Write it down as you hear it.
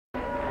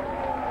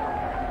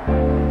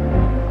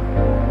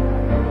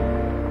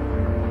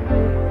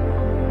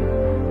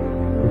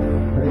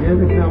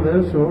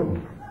løs òg.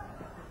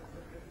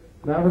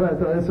 Nei, for det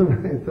er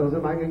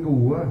så mange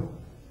gode.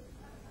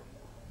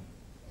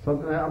 Så,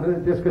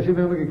 det skal ikke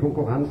være noen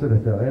konkurranse,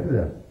 dette, er det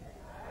det?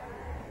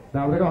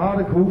 Nei, men dere har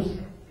det kos.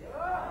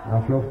 Ja,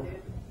 flott.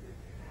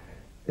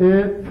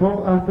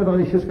 For at det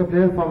ikke skal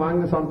bli for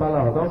mange sånne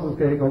ballader, så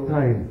skal jeg også ta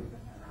inn.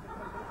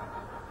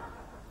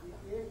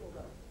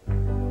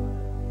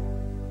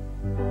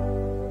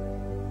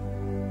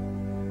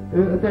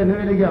 Denne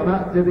vil jeg gjerne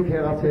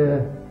dedikere til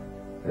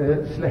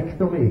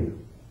slekta mi.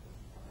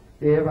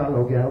 Evald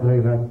og Gerd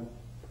Høyland.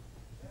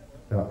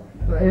 Ja.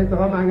 Det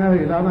er mange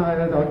Høylander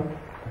her i dag.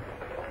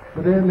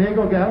 Og det er meg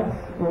og Gerd,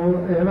 og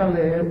Evald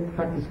er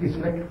faktisk i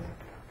slekt.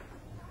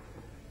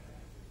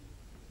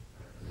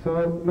 Så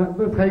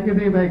vi trenger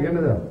de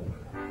veggene der.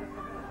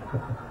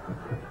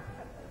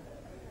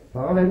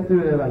 Bare vent du,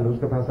 Evald, du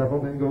skal passe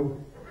på meg en gang.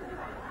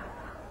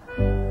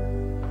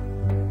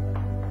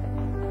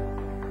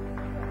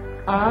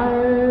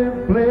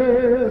 I'm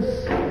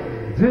blessed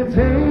the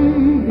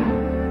day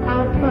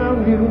I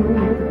found you.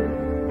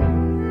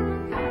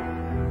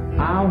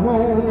 I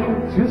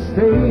want to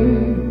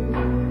stay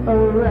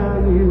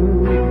around you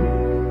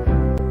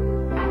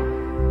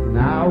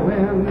now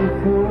and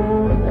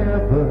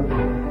forever.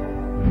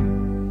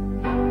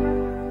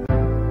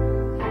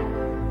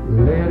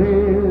 Let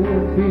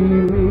it be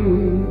me.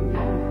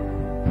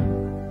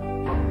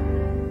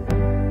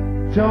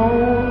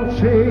 Don't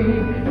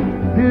take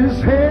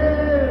this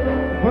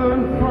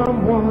heaven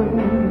from one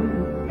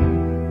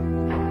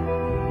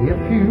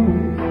if you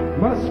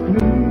must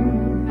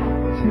cling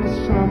to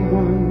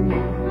someone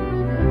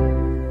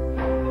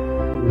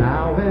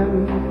now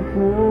and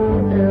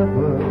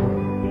forever.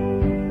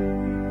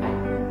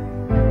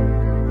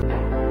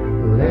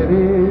 Let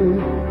it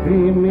be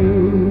me.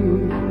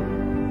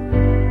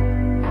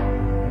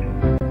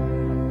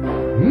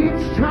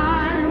 Each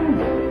time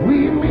we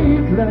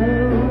meet,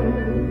 love,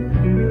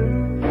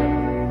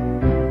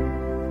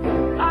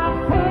 I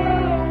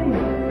found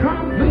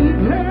complete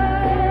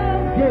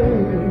love,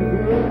 yeah.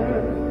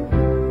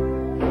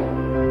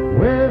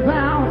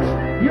 Without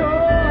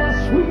your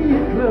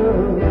sweet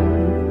love,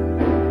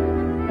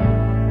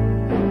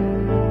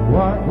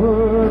 what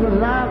would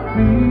life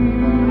be?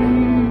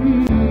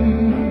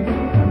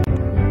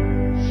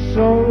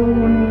 So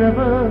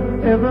never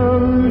ever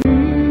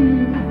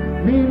leave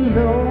me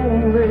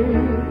lonely.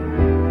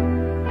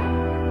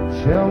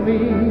 Tell me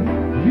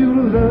you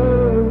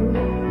love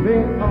me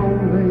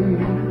only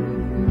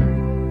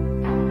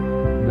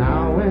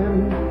now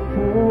and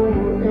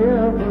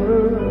forever.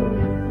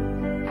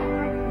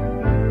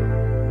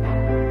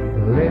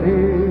 Let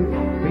it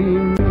be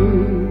me.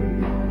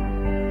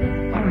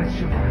 All right,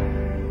 sure.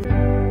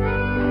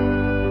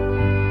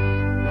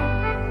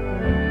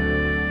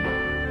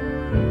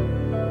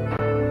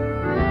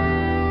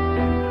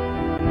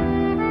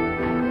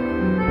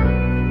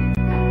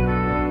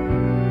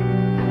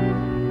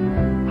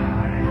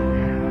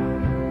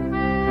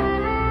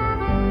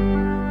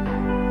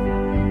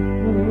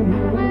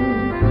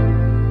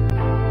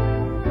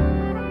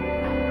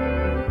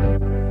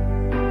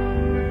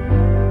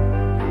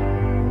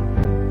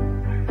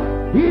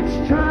 Each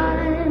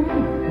time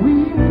we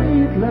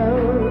meet,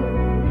 love,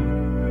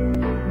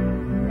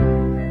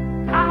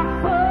 I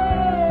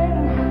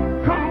found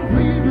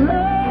complete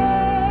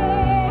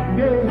love,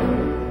 yeah.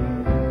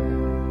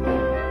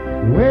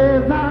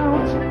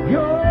 Without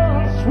your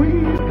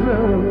sweet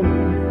love,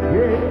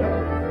 yeah,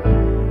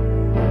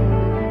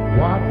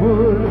 what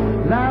would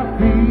life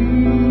be?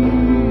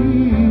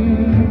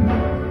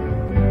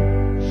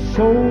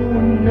 So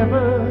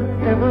never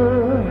ever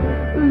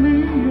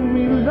leave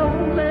me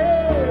lonely.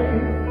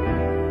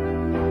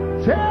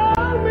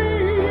 Tell me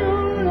you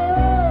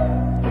love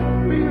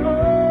me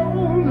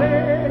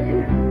only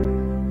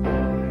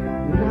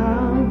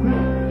now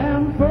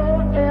and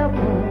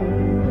forever.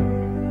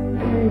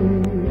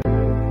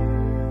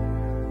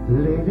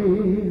 Let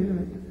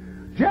it,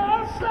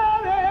 just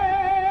let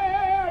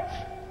it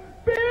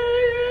be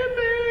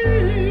me.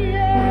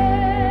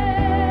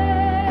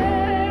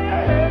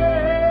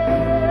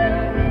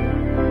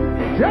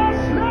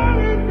 Just let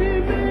it be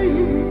me.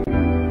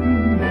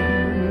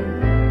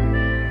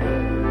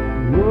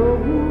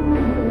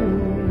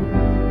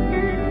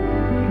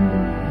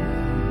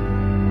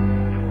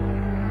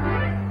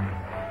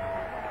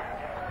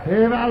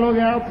 Evald og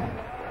Gerd,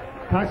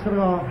 takk skal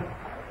dere ha.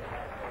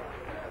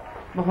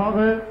 Vi har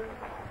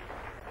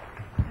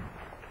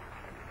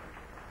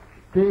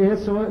det er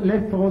så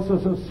lett for oss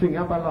å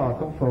synge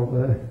ballader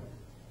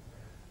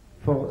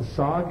for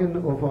saken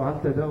og for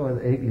alt det der, og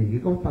jeg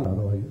liker godt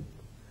ballader.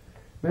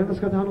 Men vi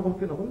skal ta en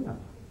rock'n'roll her.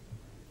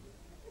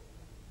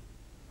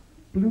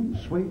 Blue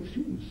Suede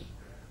Shoes.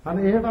 Han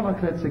Evald har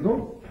kledd seg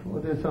opp,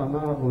 og det samme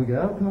har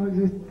Gerd, har jeg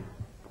sett.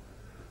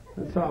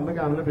 Den samme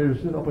gamle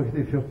busen har brukt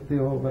i 40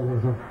 år eller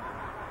noe sånt.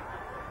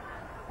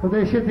 For det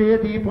er ikke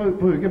det de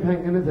bruker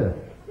pengene til.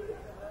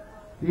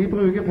 De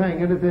bruker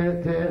pengene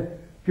til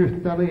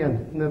guttene og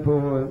jentene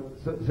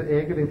som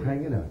egentlig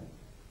trenger det.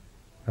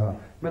 Ja.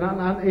 Men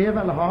han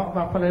Evald har i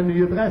hvert fall en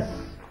ny dress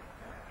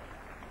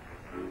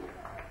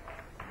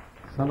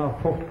som han har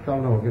fått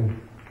av noen.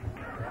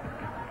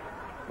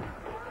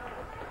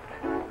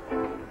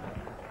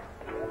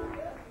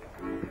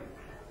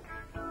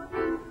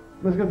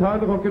 Vi skal ta en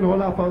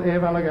rock'n'roll for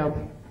Eva eller Gerd.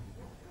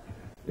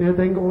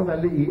 Den går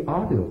veldig i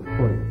A-dur.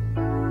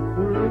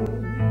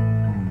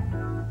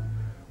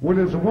 Well,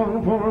 it's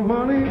one for the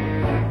money,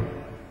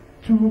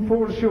 two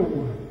for the show,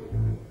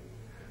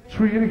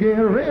 three to get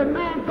red,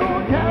 now go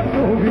cat,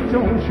 go get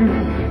your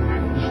shoes,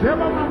 step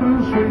on my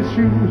blue suede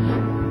shoes.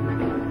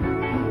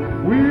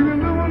 We've been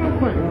doing a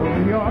thing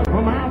with the art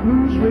for my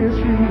blue suede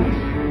shoes.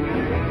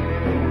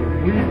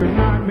 You can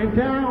knock me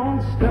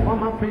down, step on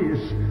my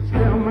face,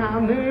 spell my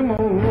name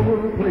all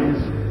over the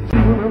place.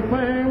 Doing a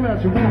thing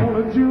that you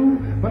wanna do,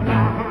 but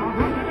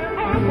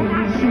I'm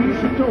my shoes,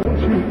 so don't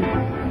you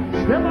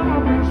step on my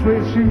blue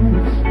suede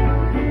shoes.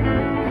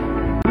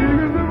 You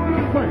can do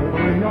the thing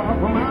with the art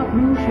for my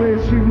blue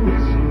suede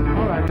shoes.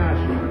 All right,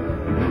 Nashville.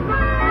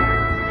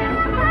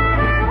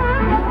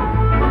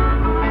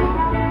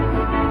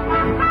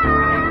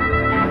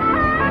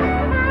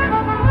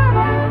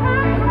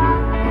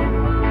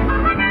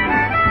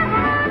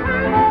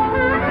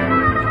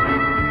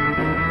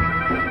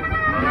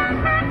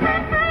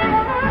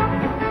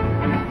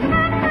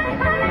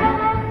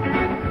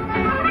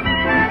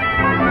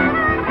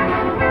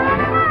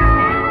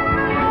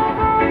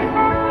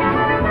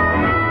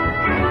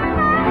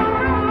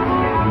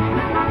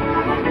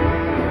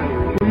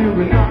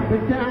 Knock me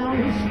down,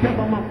 step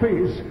on my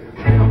face,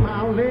 come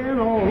out laying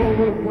all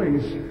over the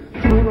place.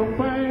 Do the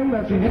thing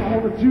that you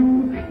want to do,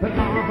 but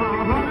you're off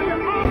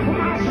of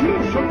my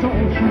shoes, so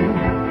don't you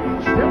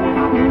step on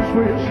my blue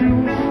suede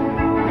shoes.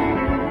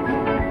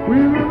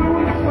 We've been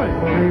doing the thing,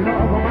 but they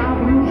off of my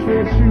blue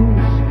suede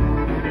shoes.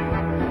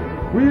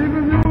 We've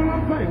been doing the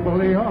thing, but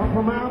they off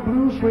of my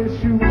blue suede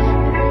shoes.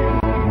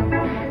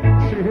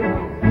 Say,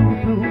 blue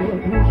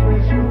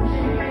suede shoes,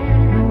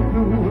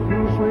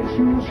 blue suede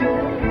shoes,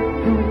 yeah.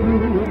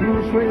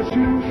 Blue suede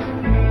shoes,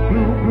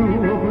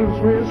 blue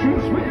suede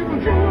shoes. We've been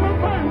doing a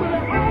thing with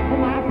it all for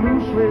my blue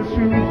suede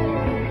shoes.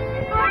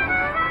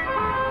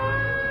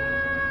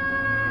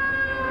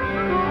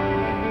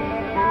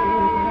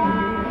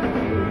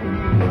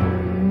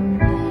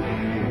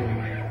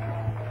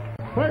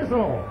 Praise the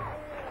Lord.